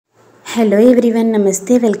Hello everyone,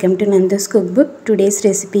 Namaste, welcome to Nandu's cookbook. Today's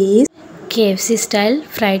recipe is KFC style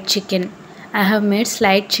fried chicken. I have made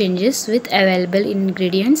slight changes with available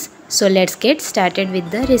ingredients. So let's get started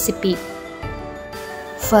with the recipe.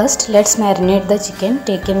 First, let's marinate the chicken.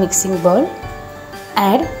 Take a mixing bowl.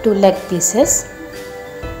 Add 2 leg pieces.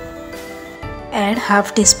 Add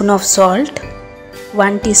half teaspoon of salt.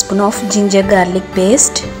 1 teaspoon of ginger garlic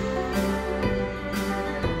paste.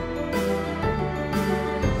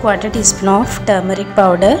 Quarter teaspoon of turmeric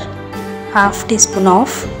powder, half teaspoon of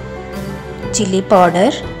chilli powder,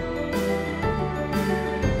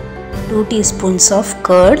 2 teaspoons of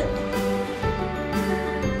curd.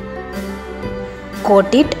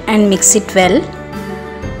 Coat it and mix it well.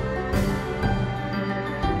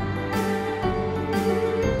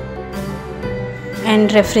 And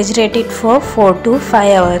refrigerate it for 4 to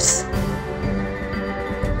 5 hours.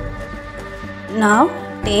 Now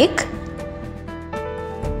take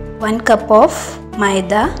 1 cup of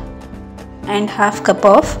maida and half cup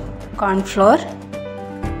of corn flour.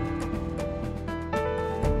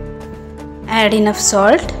 Add enough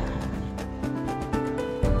salt.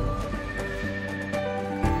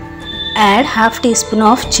 Add half teaspoon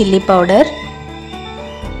of chilli powder.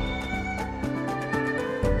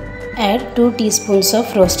 Add 2 teaspoons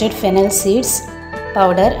of roasted fennel seeds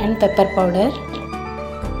powder and pepper powder.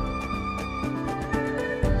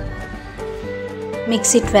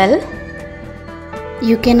 Mix it well.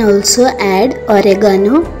 You can also add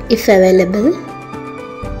oregano if available,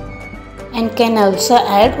 and can also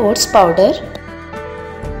add oats powder.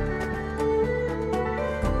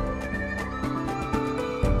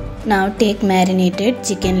 Now take marinated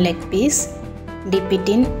chicken leg piece, dip it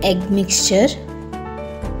in egg mixture.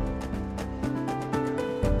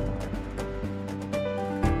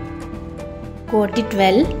 Coat it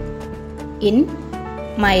well in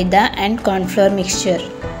maida and corn flour mixture.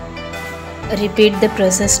 Repeat the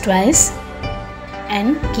process twice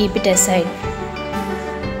and keep it aside.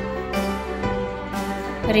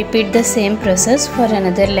 Repeat the same process for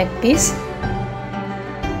another leg piece.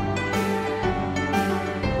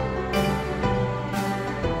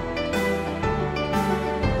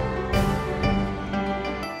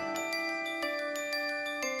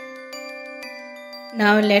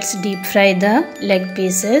 Now let's deep fry the leg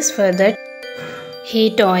pieces. For that,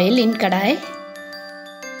 heat oil in kadai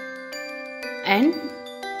and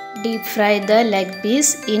deep fry the leg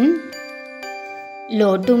piece in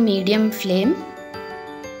low to medium flame.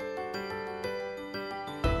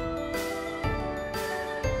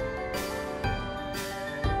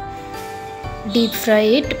 Deep fry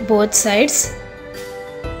it both sides.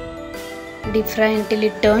 Deep fry until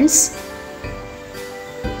it turns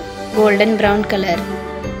golden brown color.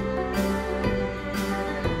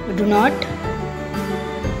 Do not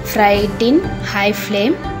fry it in high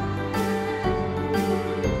flame.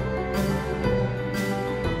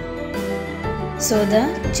 So the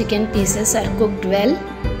chicken pieces are cooked well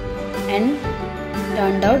and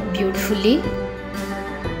turned out beautifully.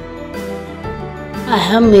 I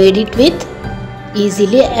have made it with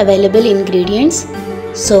easily available ingredients.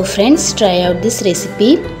 So friends, try out this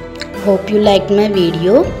recipe. Hope you liked my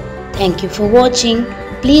video. Thank you for watching.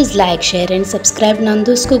 Please like, share and subscribe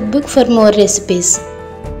Nandu's cookbook for more recipes.